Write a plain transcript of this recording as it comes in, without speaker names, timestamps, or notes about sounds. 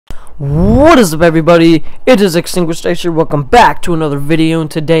What is up, everybody? It is ExtinguishedIce here. Welcome back to another video,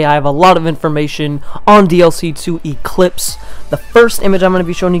 and today I have a lot of information on DLC 2 Eclipse. The first image I'm going to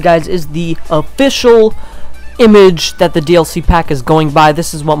be showing you guys is the official image that the DLC pack is going by.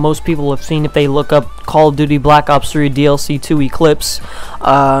 This is what most people have seen if they look up Call of Duty Black Ops 3 DLC 2 Eclipse.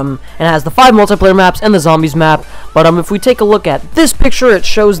 And it has the 5 multiplayer maps and the zombies map. But if we take a look at this picture, it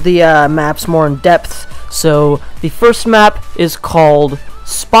shows the maps more in depth. So the first map is called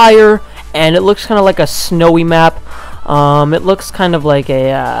Spire, and it looks kind of like a snowy map. It looks kind of like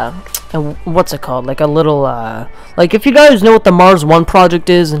a what's it called, like a little like, if you guys know what the Mars 1 project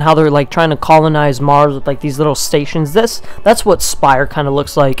is and how they're like trying to colonize Mars with like these little stations, that's what Spire kind of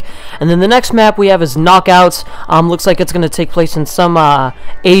looks like. And then the next map we have is Knockouts. Looks like it's going to take place in some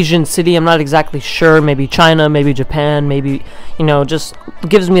Asian city. I'm not exactly sure, maybe China, maybe Japan, maybe, you know, just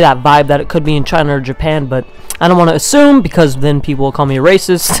gives me that vibe that it could be in China or Japan, but I don't want to assume because then people will call me a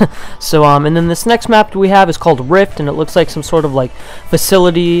racist. So and then this next map we have is called Rift, and it looks like some sort of like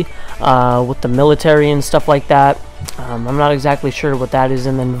facility with the military and stuff like that. I'm not exactly sure what that is.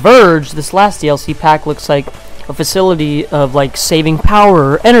 And then Verge, this last DLC pack, looks like a facility of like saving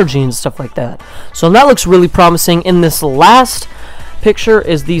power or energy and stuff like that. So that looks really promising. In this last picture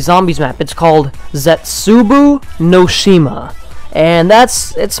is the zombies map. It's called Zetsobou No Shima. And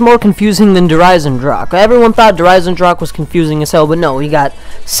it's more confusing than Drak. Everyone thought Drak was confusing as hell, but no, we got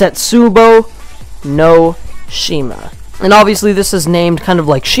Zetsobou No Shima. And obviously this is named kind of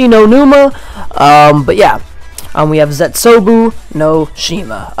like Shino Numa, but yeah, we have Zetsobou No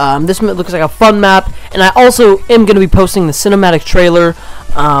Shima. This looks like a fun map, and I also am going to be posting the cinematic trailer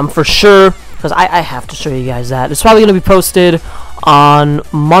for sure, because I have to show you guys that. It's probably going to be posted on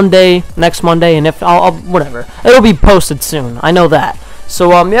Monday, next Monday, and if I'll whatever, it'll be posted soon. I know that. So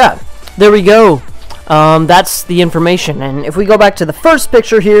yeah, there we go. That's the information. And if we go back to the first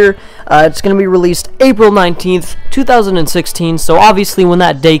picture here, it's going to be released April 19th, 2016. So obviously when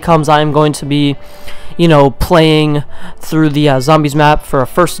that day comes, I am going to be, you know, playing through the zombies map for a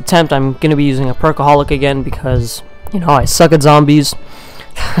first attempt. I'm going to be using a perkaholic again because, you know, I suck at zombies.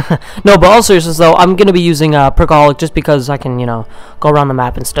 No, but all seriousness though, I'm going to be using perkaholic just because I can, you know, go around the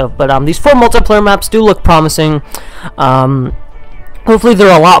map and stuff. But these 4 multiplayer maps do look promising. Hopefully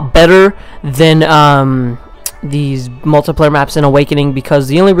they're a lot better than these multiplayer maps in Awakening, because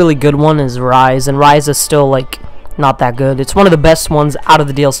the only really good one is Rise, and Rise is still like not that good. It's one of the best ones out of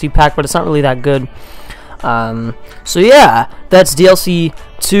the DLC pack, but it's not really that good. So yeah, that's DLC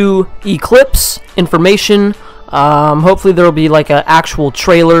 2 Eclipse information. Hopefully there will be like an actual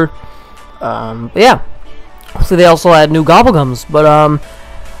trailer. But yeah, hopefully they also add new gobblegums. But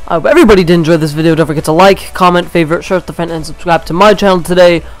I hope everybody did enjoy this video. Don't forget to like, comment, favorite, share with the friend, and subscribe to my channel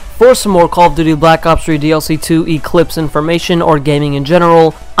today for some more Call of Duty Black Ops 3 DLC 2 Eclipse information or gaming in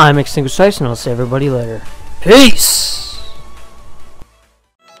general. I'm ExtinguishedIce, and I'll see everybody later. Peace!